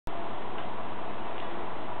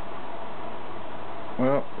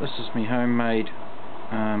Well, this is my homemade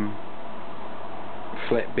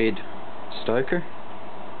flatbed stoker.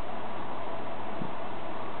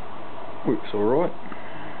 Works alright.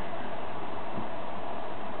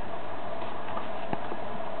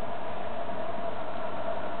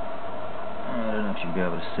 I don't know if you'll be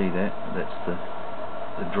able to see that, but that's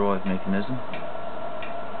the drive mechanism.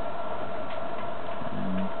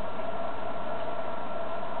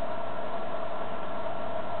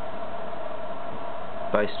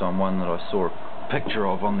 Based on one that I saw a picture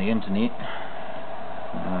of on the internet,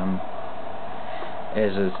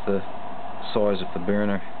 as is the size of the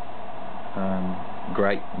burner,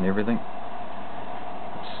 grate and everything.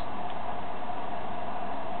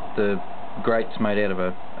 The grate's made out of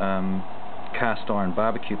a cast iron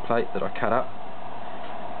barbecue plate that I cut up,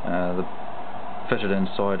 fitted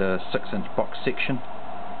inside a 6-inch box section.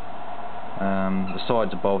 The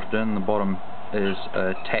sides are bolted in, the bottom is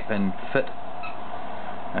a tap-in fit,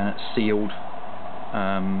 and it's sealed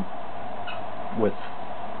with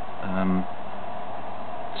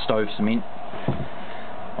stove cement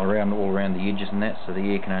all around the edges and that, so the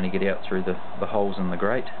air can only get out through the holes in the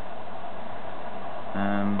grate. Where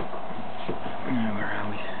are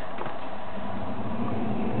we?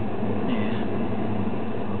 Yeah.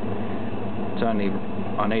 It's only,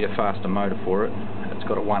 I need a faster motor for it. It's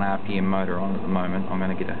got a 1 RPM motor on at the moment. I'm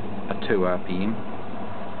going to get a 2 RPM.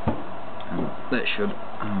 That should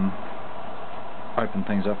open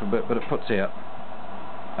things up a bit, but it puts out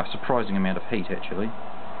a surprising amount of heat actually.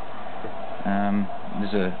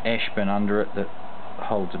 There's an ash bin under it that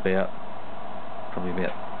holds probably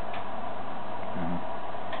about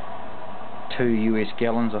 2 US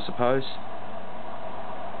gallons, I suppose.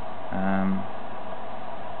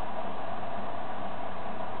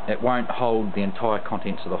 It won't hold the entire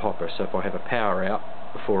contents of the hopper, so if I have a power out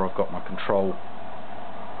before I've got my control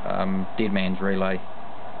dead man's relay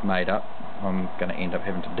made up, I'm going to end up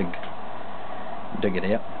having to dig it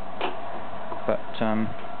out. But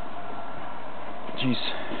geez,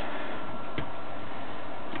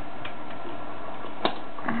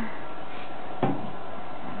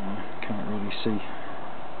 can't really see.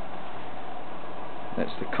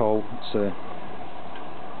 That's the coal. It's a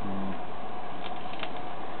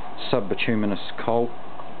Sub-Bituminous coal.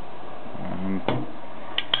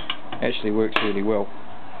 Actually works really well.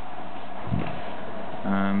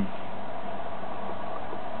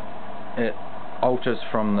 It alters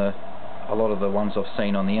from a lot of the ones I've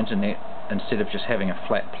seen on the internet. Instead of just having a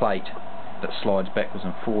flat plate that slides backwards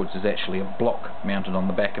and forwards, there's actually a block mounted on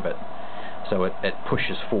the back of it, so it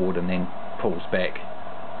pushes forward and then pulls back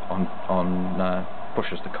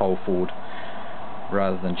pushes the coal forward,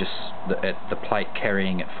 rather than just the plate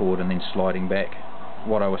carrying it forward and then sliding back.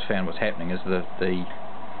 What I always found was happening is the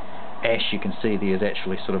ash you can see there is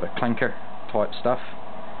actually sort of a clinker type stuff.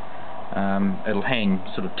 It'll hang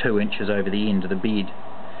sort of 2 inches over the end of the bed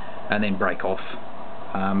and then break off,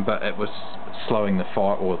 but it was slowing the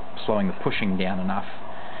fire, or slowing the pushing down enough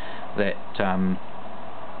that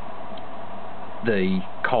the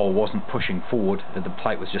coal wasn't pushing forward. The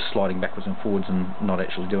plate was just sliding backwards and forwards and not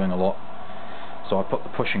actually doing a lot. So I put the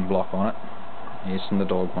pushing block on it. Yes, and the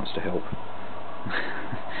dog wants to help.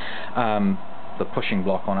 The pushing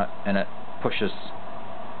block on it, and it pushes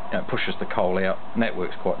the coal out, and that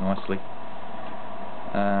works quite nicely.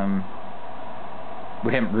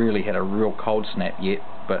 We haven't really had a real cold snap yet,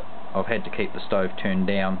 but I've had to keep the stove turned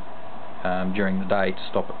down during the day to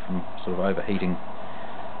stop it from sort of overheating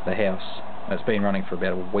the house. It's been running for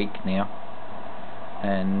about a week now,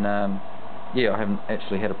 and yeah, I haven't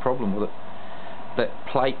actually had a problem with it. That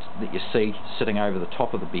plate that you see sitting over the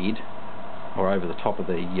top of the bed, or over the top of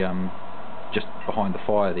the just behind the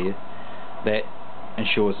fire there, that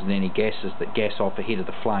ensures that any gases that gas off ahead of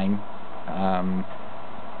the flame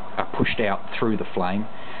are pushed out through the flame.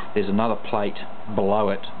 There's another plate below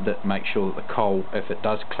it that makes sure that the coal, if it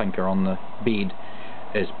does clinker on the bed,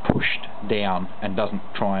 is pushed down and doesn't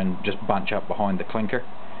try and just bunch up behind the clinker,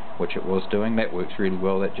 which it was doing. That works really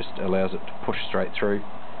well. That just allows it to push straight through.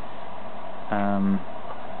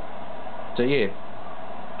 So yeah,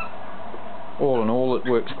 all in all it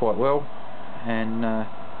works quite well, and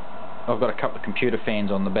I've got a couple of computer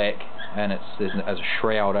fans on the back, and there's a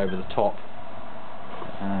shroud over the top.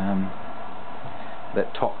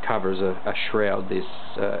 That top covers a shroud. There's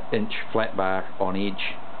inch flat bar on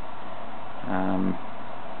edge,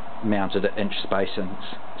 mounted at inch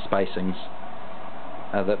spacings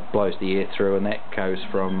that blows the air through, and that goes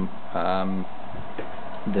from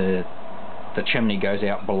the chimney goes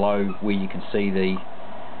out below where you can see the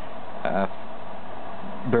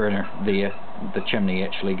burner there. The chimney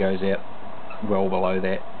actually goes out well below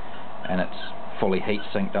that, and it's fully heat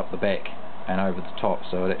sinked up the back and over the top,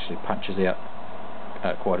 so it actually punches out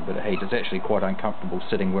quite a bit of heat. It's actually quite uncomfortable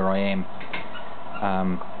sitting where I am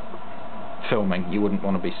filming. You wouldn't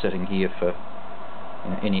want to be sitting here for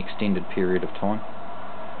any extended period of time.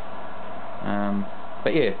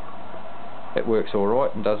 But yeah, it works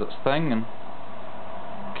alright and does its thing and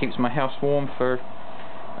keeps my house warm for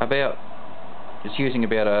about, it's using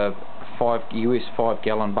about a US 5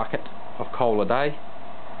 gallon bucket of coal a day.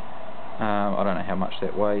 I don't know how much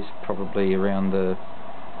that weighs, probably around the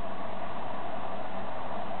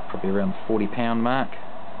 40 pound mark.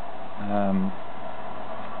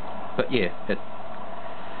 But yeah, it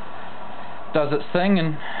does its thing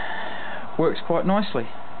and works quite nicely.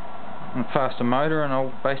 And faster motor, and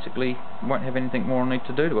I'll basically won't have anything more I need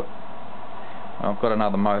to do to it. I've got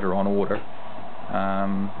another motor on order.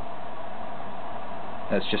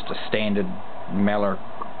 It's just a standard Meller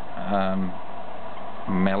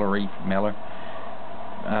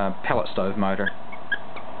pellet stove motor.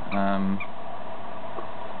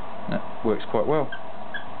 It works quite well.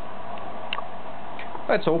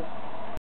 That's all.